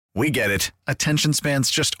We get it. Attention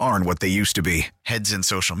spans just aren't what they used to be. Heads in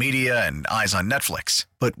social media and eyes on Netflix.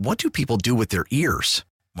 But what do people do with their ears?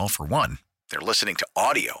 Well, for one, they're listening to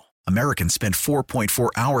audio. Americans spend 4.4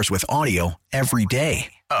 hours with audio every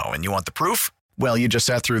day. Oh, and you want the proof? Well, you just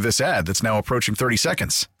sat through this ad that's now approaching 30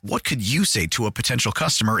 seconds. What could you say to a potential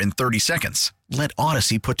customer in 30 seconds? Let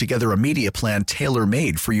Odyssey put together a media plan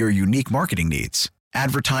tailor-made for your unique marketing needs.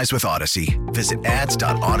 Advertise with Odyssey. Visit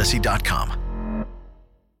ads.odyssey.com.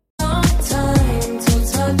 Time till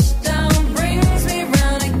touchdown brings me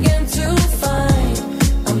round again to find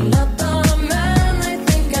I'm not the man I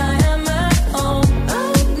think I am at home.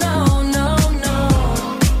 Oh no, no, no.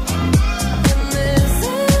 And this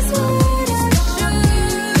is what I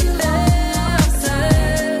should have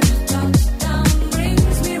said. Touchdown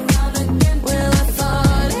brings me round again. Well, I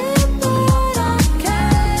thought it, but I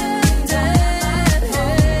can't dead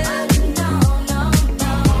head. No, no, no.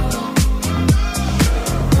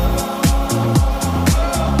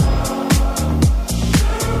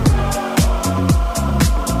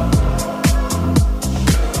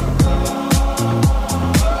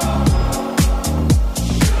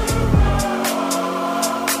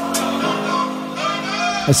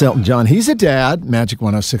 That's Elton John. He's a dad. Magic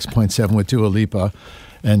 106.7 with Dua Lipa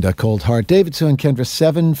and Cold Heart. David, Sue, and Kendra,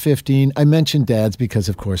 7:15. I mentioned dads because,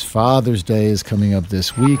 of course, Father's Day is coming up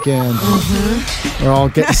this weekend. Mm-hmm. We're all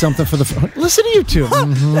getting something for the... Listen to you two.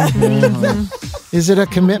 Mm-hmm. Is it a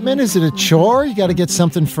commitment? Is it a chore? You got to get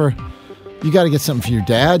something for... You got to get something for your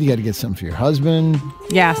dad. You got to get something for your husband.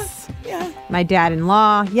 Yes. Yeah. My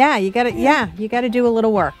dad-in-law. Yeah, you got to. Yeah, you got to do a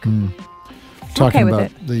little work. Talking okay with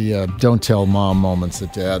about the don't tell mom moments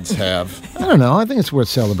that dads have. I don't know. I think it's worth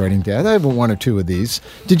celebrating dad. I have one or two of these.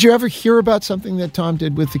 Did you ever hear about something that Tom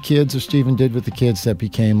did with the kids or Stephen did with the kids that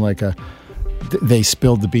became like a... They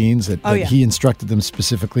spilled the beans that he instructed them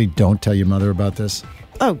specifically, don't tell your mother about this?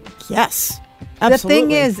 Oh, yes. Absolutely. The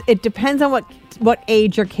thing is, it depends on what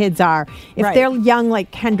age your kids are. If they're young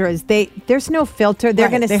like Kendra's, there's no filter. They're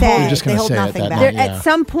going to say... They're just going to say nothing it that back. night, At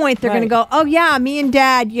some point, they're going to go, oh, yeah, me and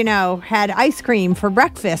Dad, had ice cream for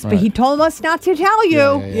breakfast, but he told us not to tell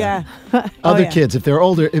you. Yeah. Other kids, if they're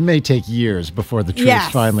older, it may take years before the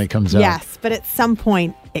truth finally comes out. Yes, but at some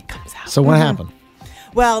point, it comes out. So what happened?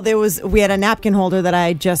 Well, we had a napkin holder that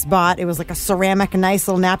I just bought. It was like a ceramic, nice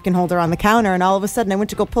little napkin holder on the counter. And all of a sudden I went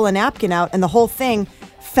to go pull a napkin out and the whole thing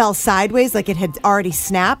fell sideways like it had already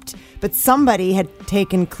snapped. But somebody had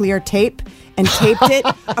taken clear tape and taped it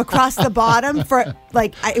across the bottom for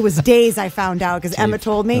it was days I found out because Emma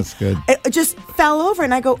told me. That's good. It just fell over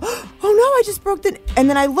and I go, oh no, I just broke the... And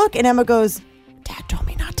then I look and Emma goes, Dad told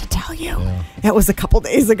me not to tell you. Yeah. That was a couple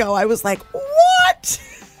days ago. I was like, what?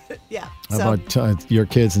 Yeah. How about your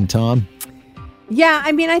kids and Tom? Yeah,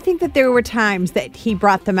 I mean, I think that there were times that he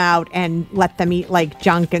brought them out and let them eat like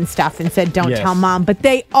junk and stuff and said, don't tell Mom. But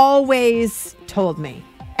they always told me.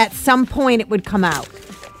 At some point, it would come out.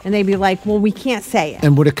 And they'd be like, well, we can't say it.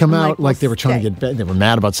 And would it come out like they were trying to get back? They were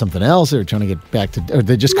mad about something else. They were trying to get back to, or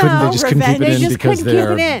they just couldn't. They just couldn't keep it in because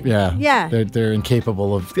they're they're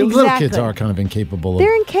incapable of. Exactly. Little kids are kind of incapable.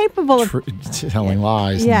 They're incapable of telling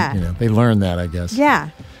lies. Yeah, and, they learn that, I guess. Yeah.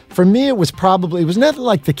 For me, it was nothing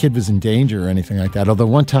like the kid was in danger or anything like that. Although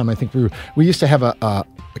one time I think we used to have a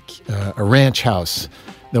ranch house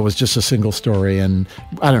that was just a single story, and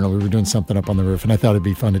I don't know, we were doing something up on the roof, and I thought it'd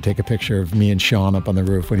be fun to take a picture of me and Sean up on the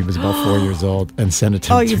roof when he was about 4 years old and send it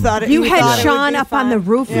to him. Oh, you thought it? You had Sean up on the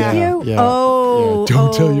roof with you? Yeah. Oh,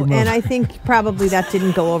 Don't tell your mom. And I think probably that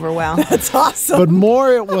didn't go over well. That's awesome. But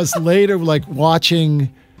more it was later, like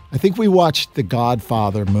watching... I think we watched the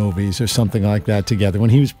Godfather movies or something like that together when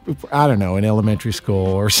he was, I don't know, in elementary school.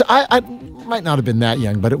 Or I might not have been that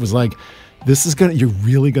young, but it was like, you're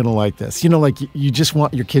really going to like this. Like you just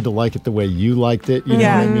want your kid to like it the way you liked it. You know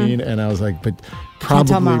what I mean? And I was like, but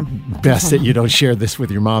probably best that you don't share this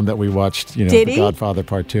with your mom that we watched, The Godfather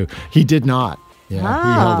Part 2. He did not. Yeah,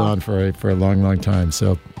 He held on for a long, long time.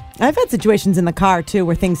 So I've had situations in the car too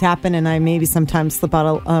where things happen and I maybe sometimes slip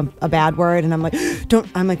out a bad word and I'm like, don't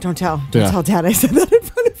tell Dad I said that in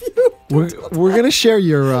front of you. We're going to share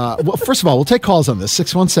your, well, first of all, we'll take calls on this,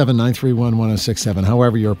 617-931-1067,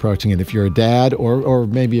 however you're approaching it. If you're a dad or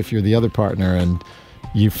maybe if you're the other partner and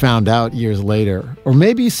you found out years later, or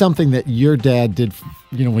maybe something that your dad did,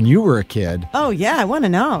 when you were a kid. Oh, yeah, I want to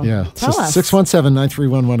know. Yeah. Tell us.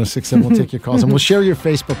 617-931-1067. We'll take your calls and we'll share your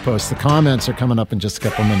Facebook posts. The comments are coming up in just a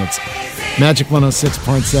couple minutes. Magic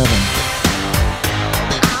 106.7.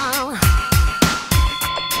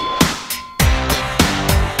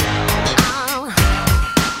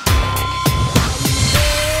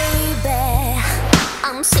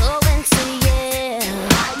 I'm so into you.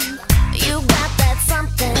 You got that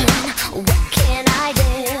something.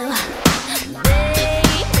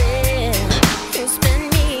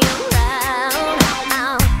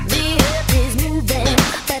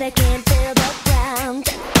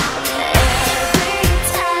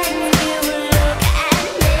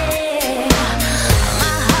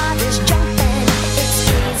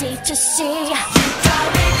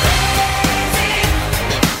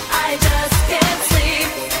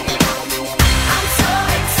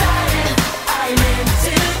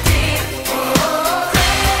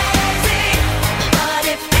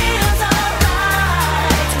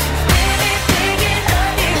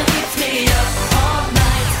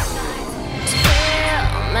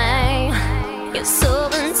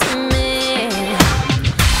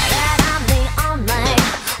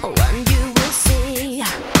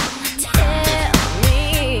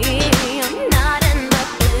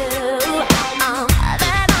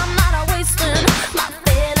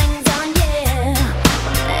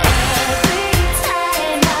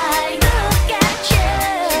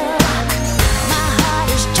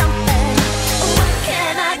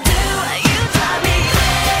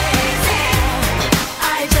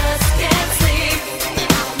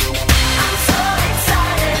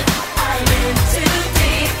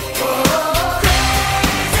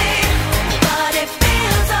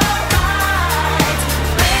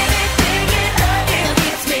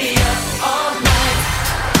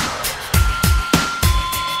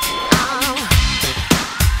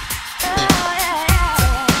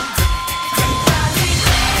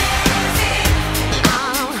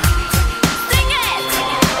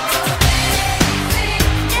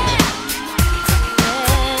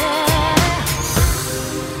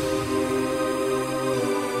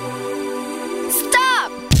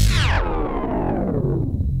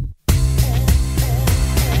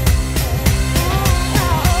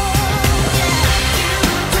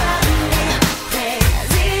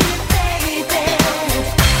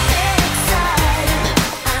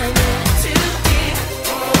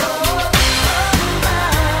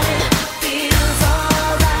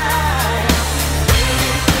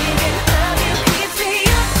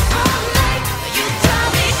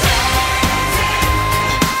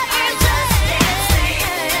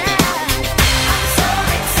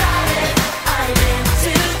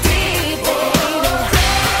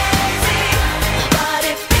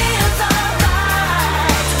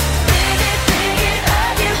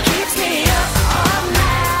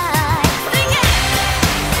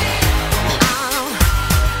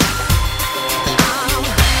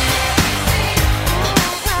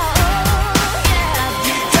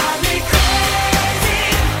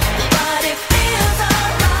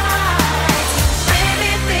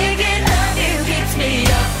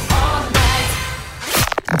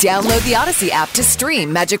 Download the Odyssey app to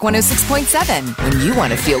stream Magic 106.7 when you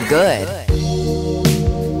want to feel good.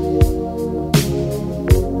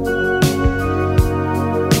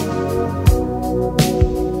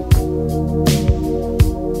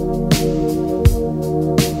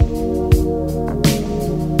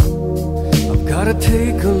 I've gotta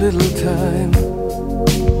take a little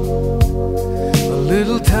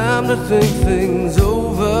time to think things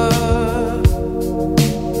over.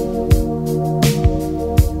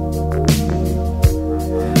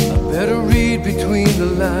 Read between the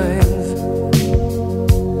lines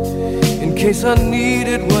in case I need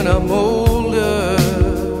it when I'm older.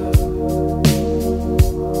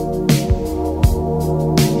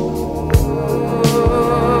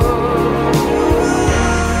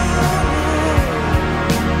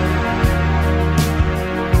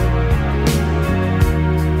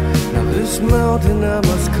 Now this mountain I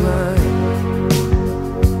must climb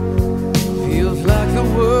feels like the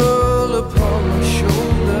world upon my shoulder.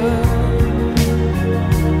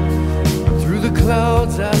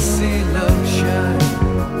 Clouds I see love shine.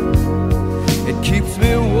 It keeps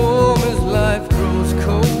me warm as life grows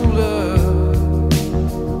colder.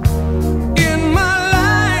 In my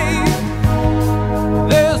life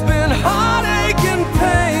there's been heartache and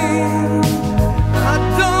pain. I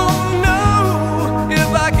don't know if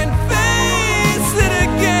I can face it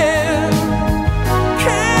again.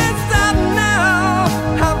 Can't stop now.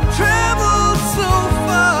 I've traveled so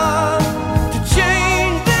far to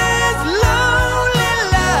change this love.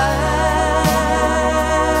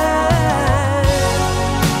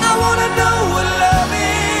 I wanna know what love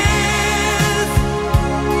is.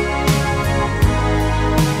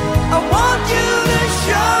 I want you to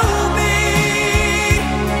show me.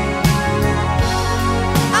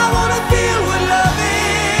 I wanna feel what love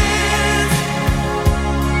is.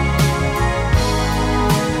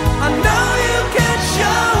 I know you can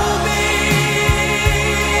show me.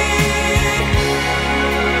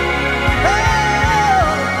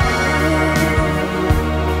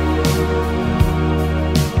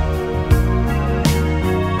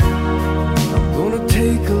 I'm gonna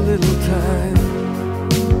take a little time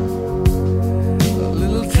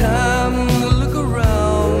to look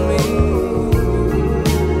around me.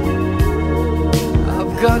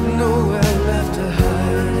 I've got nowhere left to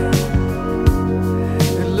hide.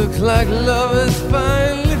 It looks like love has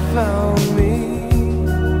finally found me.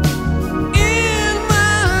 In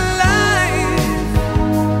my life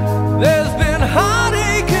there's been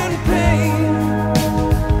heartache and pain.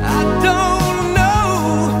 I don't know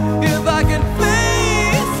if I can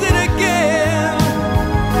face it again.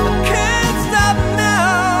 I can't stop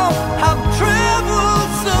now. I've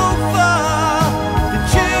traveled so far to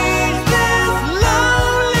change this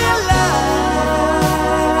lonely life.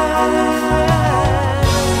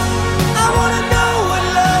 I wanna know what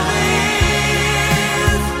love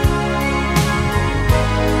is.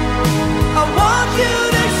 I want you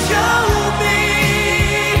to show me.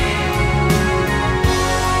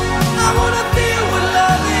 I wanna feel what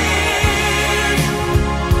love is.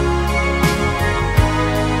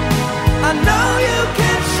 I know you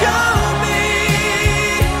can show me.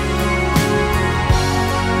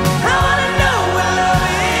 I wanna know what love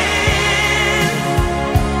is.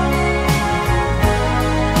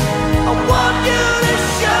 I want you to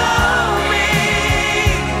show me.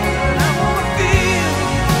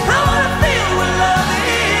 I wanna feel what love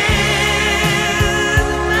is.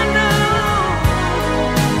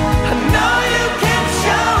 I know you can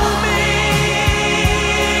show me.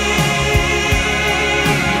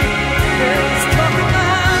 Let's talk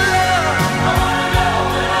about love. I wanna know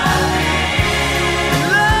what love is.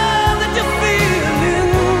 Love that you feel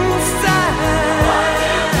inside.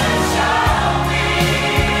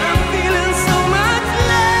 I'm feeling so much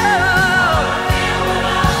love.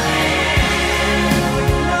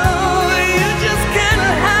 No, you just can't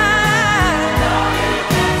hide.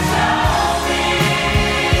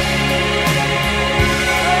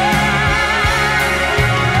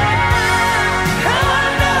 I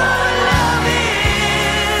wanna know what love is.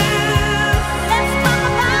 Let's talk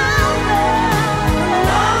about love.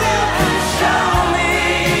 Know you can show me.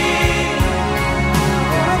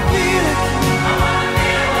 I wanna feel it. I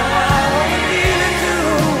wanna feel it too.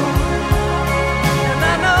 And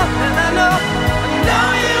I know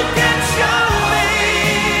you can show me.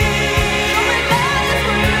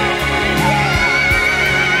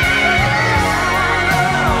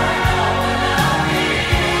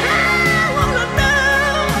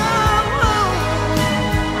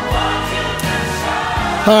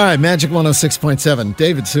 All right, Magic 106.7.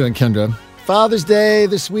 David, Sue, and Kendra. Father's Day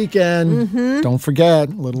this weekend. Don't forget,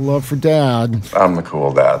 a little love for Dad. I'm the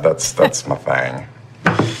cool dad. That's my thing.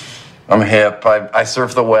 I'm hip. I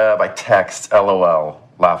surf the web. I text. LOL.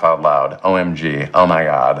 Laugh out loud. OMG. Oh my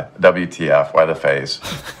God. WTF. Why the face?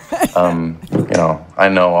 I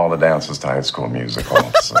know all the dances to High School Musical.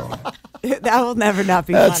 So. That will never not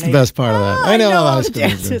be That's funny. the best part of that. I know all High the School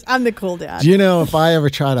Musical. dances. I'm the cool dad. Do you know if I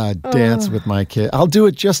ever try to dance with my kid, I'll do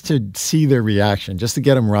it just to see their reaction, just to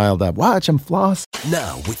get them riled up. Watch them floss.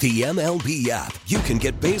 Now, with the MLB app, you can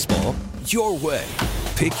get baseball your way.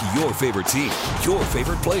 Pick your favorite team, your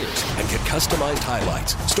favorite players, and get customized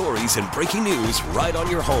highlights, stories, and breaking news right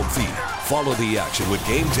on your home feed. Follow the action with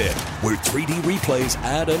Game Tip, where 3D replays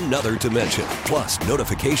add another dimension. Plus,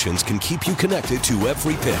 notifications can keep you connected to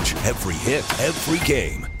every pitch, every hit, every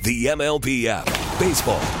game. The MLB app.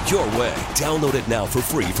 Baseball your way. Download it now for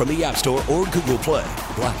free from the App Store or Google Play.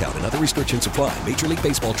 Blackout and other restrictions apply. Major League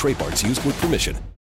Baseball trademarks used with permission.